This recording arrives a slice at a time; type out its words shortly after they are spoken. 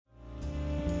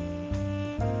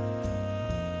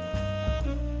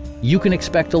You can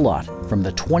expect a lot from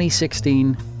the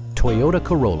 2016 Toyota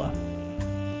Corolla.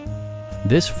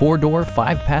 This four-door,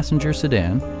 five-passenger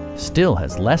sedan still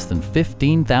has less than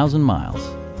 15,000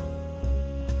 miles.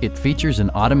 It features an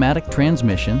automatic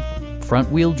transmission,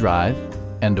 front-wheel drive,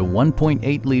 and a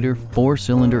 1.8-liter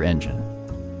four-cylinder engine.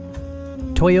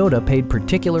 Toyota paid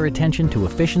particular attention to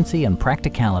efficiency and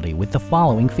practicality with the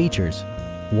following features: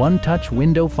 one-touch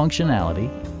window functionality,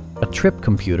 a trip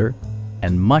computer,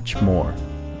 and much more.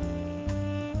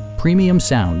 Premium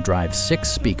sound drives 6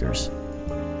 speakers,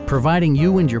 providing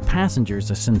you and your passengers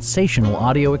a sensational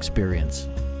audio experience.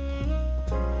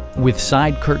 With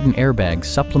side curtain airbags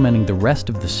supplementing the rest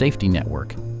of the safety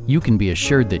network, you can be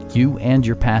assured that you and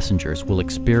your passengers will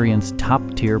experience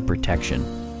top-tier protection.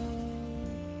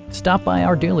 Stop by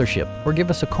our dealership or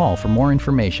give us a call for more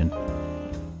information.